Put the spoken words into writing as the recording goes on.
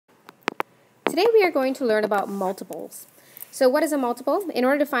Today we are going to learn about multiples. So what is a multiple? In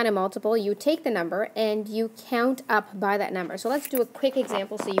order to find a multiple, you take the number and you count up by that number. So let's do a quick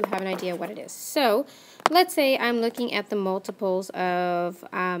example so you have an idea what it is. So let's say I'm looking at the multiples of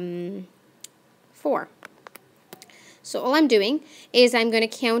 4. So all I'm doing is I'm going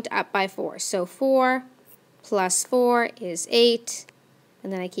to count up by 4. So 4 plus 4 is 8,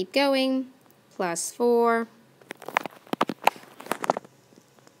 and then I keep going, plus 4,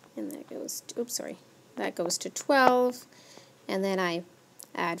 and that goes to, that goes to 12, and then I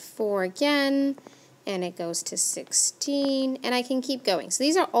add 4 again, and it goes to 16, and I can keep going. So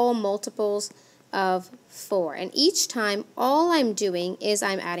these are all multiples of 4, and each time all I'm doing is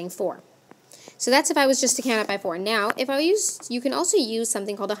I'm adding 4. So that's if I was just to count up by 4. Now, if I use, you can also use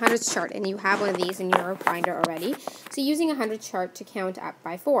something called a hundreds chart, and you have one of these in your binder already. So using a hundreds chart to count up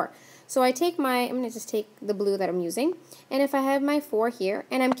by 4. So I take I'm going to just take the blue that I'm using, and if I have my 4 here,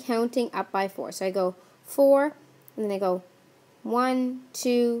 and I'm counting up by 4. So I go 4, and then I go 1,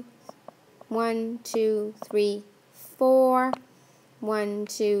 2, 1, 2, 3, 4, 1,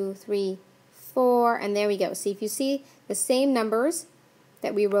 2, 3, 4, and there we go. See, if you see the same numbers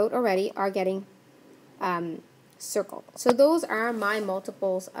that we wrote already are getting circled. So those are my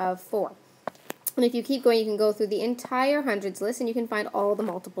multiples of 4. And if you keep going, you can go through the entire hundreds list and you can find all the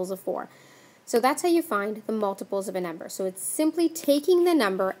multiples of 4. So that's how you find the multiples of a number. So it's simply taking the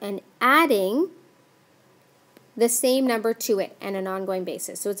number and adding the same number to it on an ongoing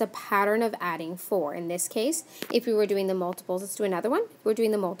basis. So it's a pattern of adding 4. In this case, if we were doing the multiples, let's do another one. If we're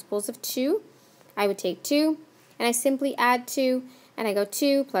doing the multiples of 2, I would take 2 and I simply add 2, and I go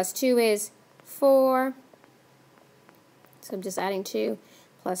 2 plus 2 is 4. So I'm just adding 2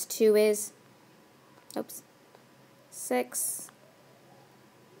 plus 2 is 6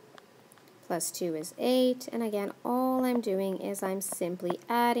 plus 2 is 8, and again all I'm doing is I'm simply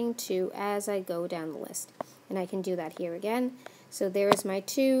adding 2 as I go down the list, and I can do that here again. So there's my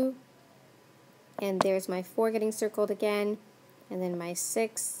 2, and there's my 4 getting circled again, and then my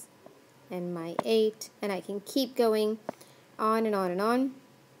 6 and my 8, and I can keep going on and on and on.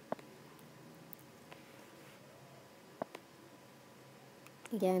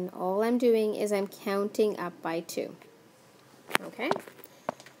 Again, all I'm doing is I'm counting up by 2. Okay?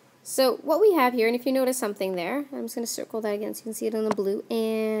 So what we have here, and if you notice something there, I'm just going to circle that again so you can see it on the blue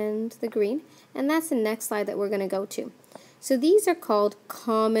and the green, and that's the next slide that we're going to go to. So these are called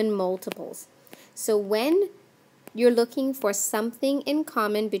common multiples. So when you're looking for something in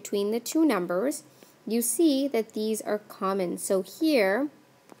common between the two numbers, you see that these are common. So here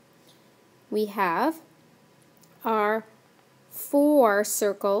we have our 4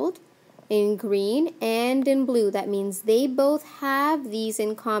 circled in green and in blue. That means they both have these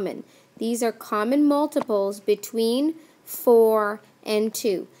in common. These are common multiples between 4 and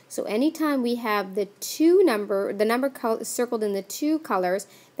 2. So anytime we have the number circled in the 2 colors,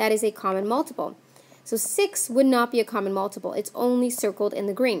 that is a common multiple. So 6 would not be a common multiple. It's only circled in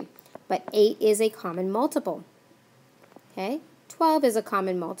the green. But 8 is a common multiple. Okay? 12 is a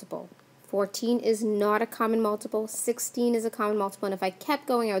common multiple. 14 is not a common multiple. 16 is a common multiple. And if I kept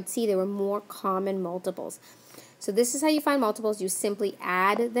going, I would see there were more common multiples. So this is how you find multiples. You simply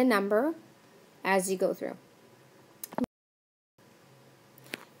add the number as you go through.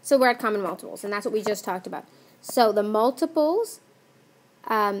 So we're at common multiples, and that's what we just talked about. So the multiples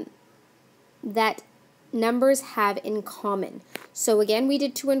that numbers have in common. So again, we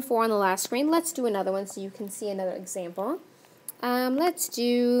did 2 and 4 on the last screen. Let's do another one so you can see another example. Let's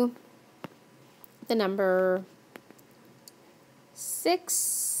do the number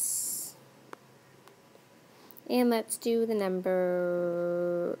 6, and let's do the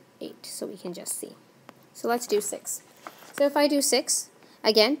number 8 so we can just see. So let's do 6. So if I do 6,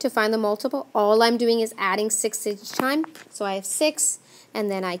 again, to find the multiple, all I'm doing is adding 6 each time. So I have 6, and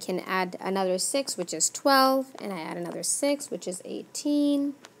then I can add another 6, which is 12, and I add another 6, which is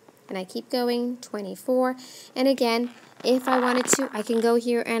 18, and I keep going, 24, and again, if I wanted to, I can go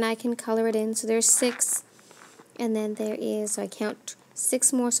here and I can color it in. So there's 6, and then there is, so I count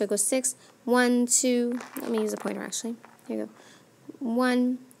 6 more, so I go 6, 1, 2, let me use a pointer actually, here you go,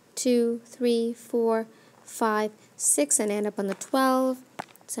 1, 2, 3, 4, 5, 6, and I end up on the 12,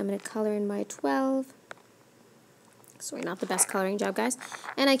 so I'm going to color in my 12. Sorry, not the best coloring job, guys.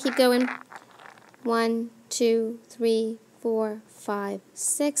 And I keep going. 1, 2, 3, 4, 5,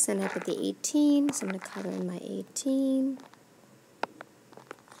 6, and up at the 18. So I'm going to color in my 18.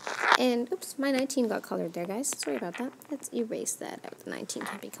 And, oops, my 19 got colored there, guys. Sorry about that. Let's erase that out. The 19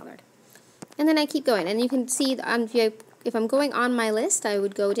 can't be colored. And then I keep going. And you can see, if I'm going on my list, I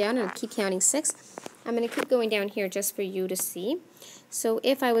would go down and keep counting 6. I'm going to keep going down here just for you to see. So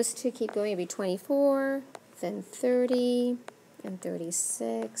if I was to keep going, it'd be 24, then 30, and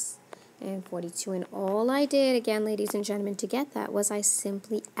 36, and 42. And all I did, again, ladies and gentlemen, to get that was I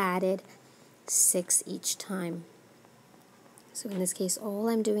simply added 6 each time. So in this case, all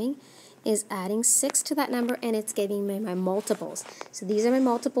I'm doing is adding 6 to that number, and it's giving me my multiples. So these are my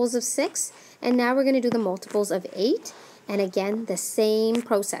multiples of 6, and now we're going to do the multiples of 8. And again, the same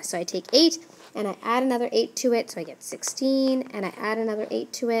process. So I take 8, and I add another 8 to it, so I get 16, and I add another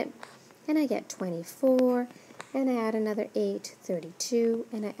 8 to it, and I get 24, and I add another 8, 32,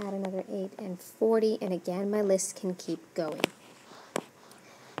 and I add another 8, and 40, and again, my list can keep going.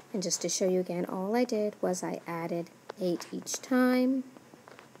 And just to show you again, all I did was I added 8 each time.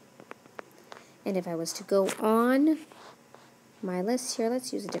 And if I was to go on my list here,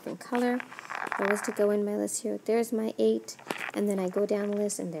 let's use a different color. If I was to go in my list here, there's my 8, and then I go down the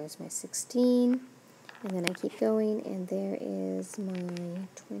list, and there's my 16, and then I keep going, and there is my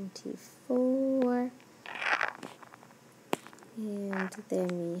 24, and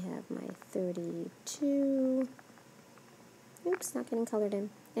then we have my 32, oops, not getting colored in,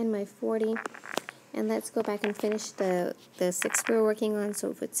 and my 40. And let's go back and finish the 6 we were working on.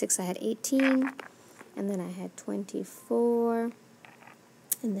 So with 6 I had 18, and then I had 24,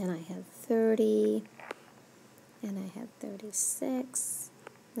 and then I had 30, and I had 36,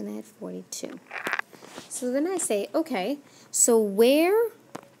 and I had 42. So then I say, okay, so where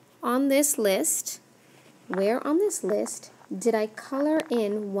on this list did I color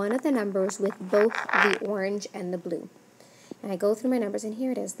in one of the numbers with both the orange and the blue? And I go through my numbers, and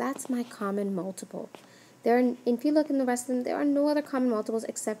here it is. That's my common multiple. If you look in the rest of them, there are no other common multiples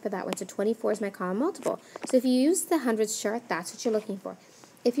except for that one. So 24 is my common multiple. So if you use the hundreds chart, that's what you're looking for.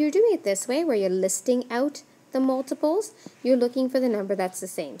 If you're doing it this way, where you're listing out the multiples, you're looking for the number that's the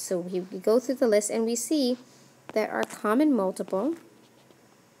same. So we go through the list, and we see that our common multiple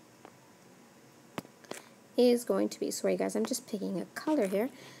is going to be, sorry guys, I'm just picking a color here,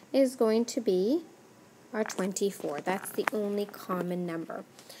 is going to be our 24. That's the only common number.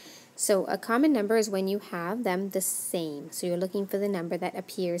 So a common number is when you have them the same. So you're looking for the number that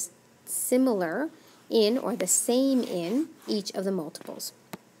appears similar in or the same in each of the multiples.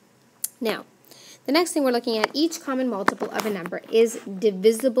 Now, the next thing we're looking at, each common multiple of a number is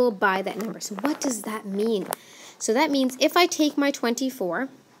divisible by that number. So what does that mean? So that means if I take my 24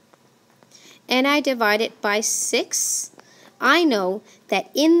 and I divide it by 6, I know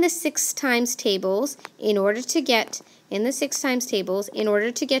that in the 6 times tables, in order to get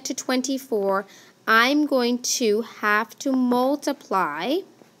to 24, I'm going to have to multiply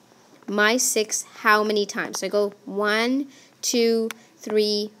my 6 how many times? So I go 1, 2,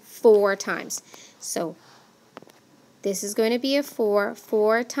 3, 4 times. So this is going to be a 4.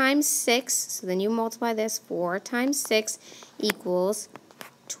 4 times 6, so then you multiply this. 4 times 6 equals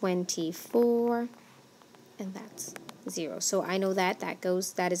 24, and that's 0. So I know that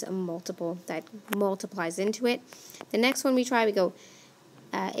is a multiple that multiplies into it. The next one we try, we go,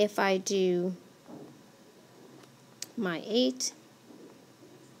 if I do my 8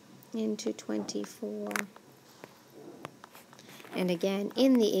 into 24, and again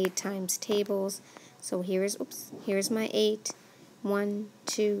in the 8 times tables, so here's my 8, 1,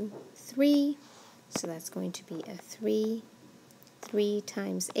 2, 3, so that's going to be a 3. 3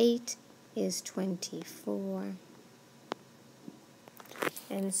 times 8 is 24.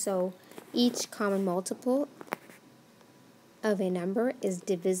 And so each common multiple of a number is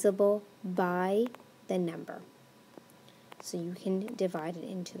divisible by the number. So you can divide it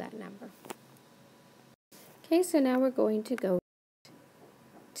into that number. Okay, so now we're going to go to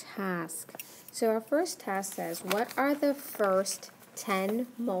task. So our first task says, what are the first 10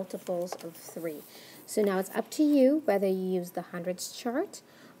 multiples of 3? So now it's up to you whether you use the hundreds chart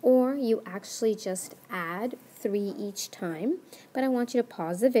or you actually just add 3 each time. But I want you to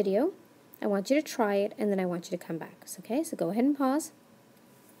pause the video, I want you to try it, and then I want you to come back. Okay, so go ahead and pause.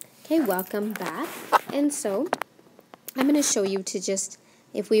 Okay, welcome back. And so I'm going to show you to just,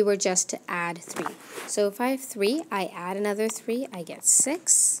 if we were just to add 3. So if I have 3, I add another 3, I get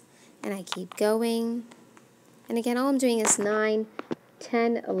 6, and I keep going. And again, all I'm doing is 9,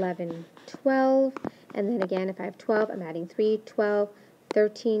 10, 11, 12, and then again, if I have 12, I'm adding 3, 12,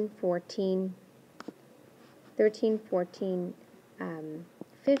 13, 14, 15,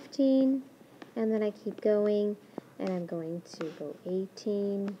 and then I keep going, and I'm going to go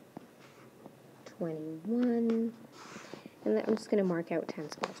 18, 21, and then I'm just going to mark out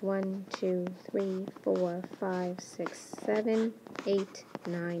 10 squares. 1, 2, 3, 4, 5, 6, 7, 8,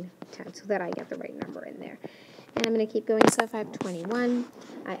 9, 10, so that I get the right number in there. And I'm going to keep going. So if I have 21,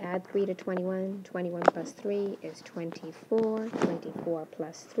 I add 3 to 21. 21 plus 3 is 24. 24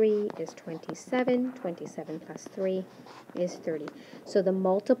 plus 3 is 27. 27 plus 3 is 30. So the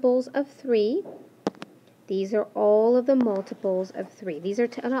multiples of 3, these are all of the multiples of 3. These are,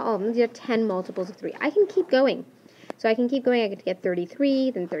 not all of them, these are 10 multiples of 3. I can keep going. So I can keep going. I get to get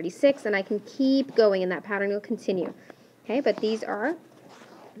 33, then 36, and I can keep going, and that pattern will continue. Okay, but these are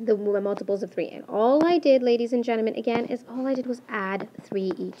the multiples of 3. And all I did, ladies and gentlemen, again, is all I did was add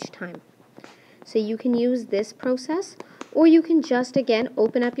 3 each time. So you can use this process, or you can just, again,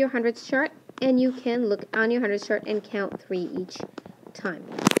 open up your hundredths chart, and you can look on your hundredths chart and count 3 each time.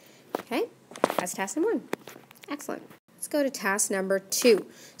 Okay, that's task number 1. Excellent. Let's go to task number 2.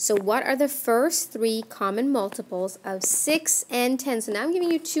 So what are the first 3 common multiples of 6 and 10? So now I'm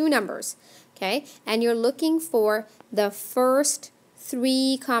giving you 2 numbers, okay, and you're looking for the first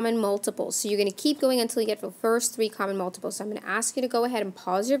 3 common multiples. So you're going to keep going until you get the first 3 common multiples. So I'm going to ask you to go ahead and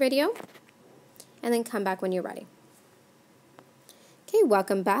pause your video and then come back when you're ready. Okay,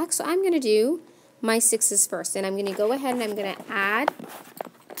 welcome back. So I'm going to do my 6's first, and I'm going to go ahead and I'm going to add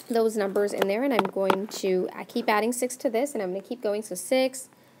those numbers in there, and I'm going to keep adding 6 to this, and I'm going to keep going. So 6,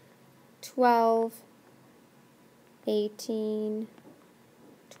 12, 18,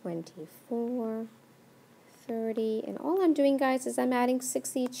 24, 30, and all I'm doing, guys, is I'm adding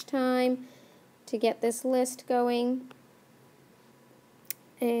 6 each time to get this list going.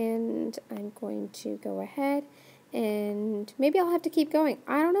 And I'm going to go ahead, and maybe I'll have to keep going.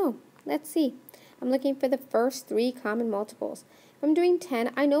 I don't know. Let's see. I'm looking for the first 3 common multiples. If I'm doing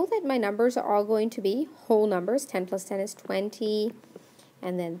 10, I know that my numbers are all going to be whole numbers. 10 plus 10 is 20,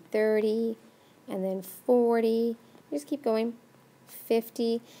 and then 30, and then 40. Just keep going.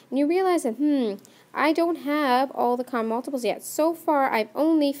 50. And you realize that, I don't have all the common multiples yet. So far, I've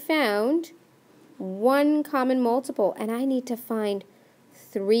only found 1 common multiple, and I need to find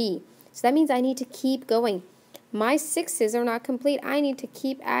 3. So that means I need to keep going. My 6's are not complete. I need to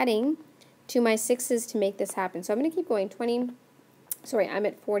keep adding to my 6's to make this happen. So I'm going to keep going. I'm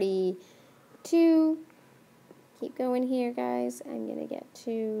at 42. Keep going here, guys. I'm going to get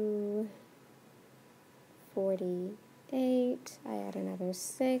to 48. I add another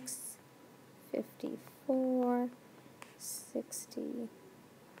 6. 54. 60.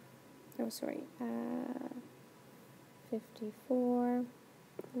 54.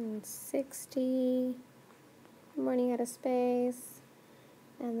 And 60. I'm running out of space.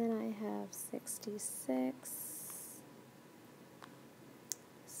 And then I have 66.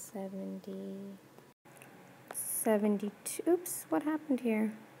 70. 72. Oops, what happened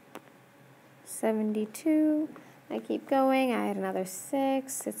here? 72. I keep going. I add another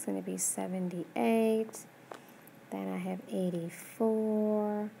 6. It's going to be 78. Then I have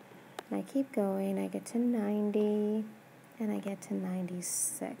 84. And I keep going. I get to 90. And I get to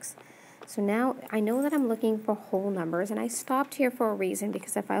 96. So now I know that I'm looking for whole numbers, and I stopped here for a reason,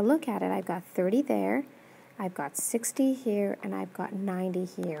 because if I look at it, I've got 30 there, I've got 60 here, and I've got 90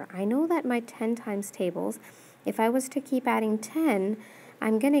 here. I know that my 10 times tables, if I was to keep adding 10,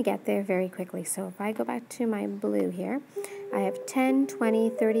 I'm going to get there very quickly. So if I go back to my blue here, I have 10,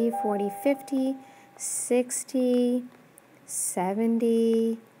 20, 30, 40, 50, 60,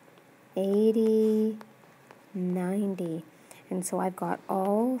 70, 80, 90. And so I've got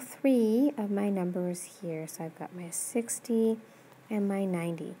all 3 of my numbers here. So I've got my 60 and my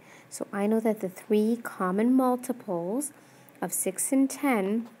 90. So I know that the 3 common multiples of 6 and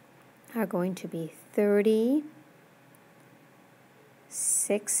 10 are going to be 30,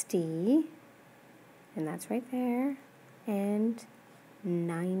 60, and that's right there, and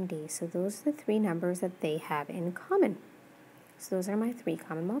 90. So those are the 3 numbers that they have in common. So those are my 3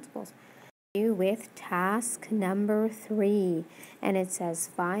 common multiples. With task number 3, and it says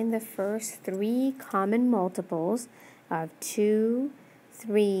find the first 3 common multiples of 2,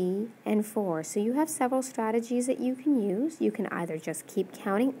 3, and 4. So you have several strategies that you can use. You can either just keep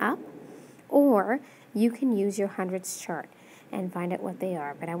counting up, or you can use your hundredths chart and find out what they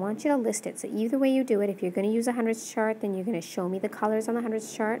are. But I want you to list it. So either way you do it, if you're going to use a hundredths chart, then you're going to show me the colors on the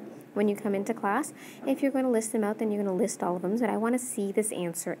hundredths chart when you come into class. If you're going to list them out, then you're going to list all of them. But I want to see this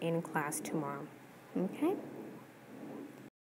answer in class tomorrow. Okay?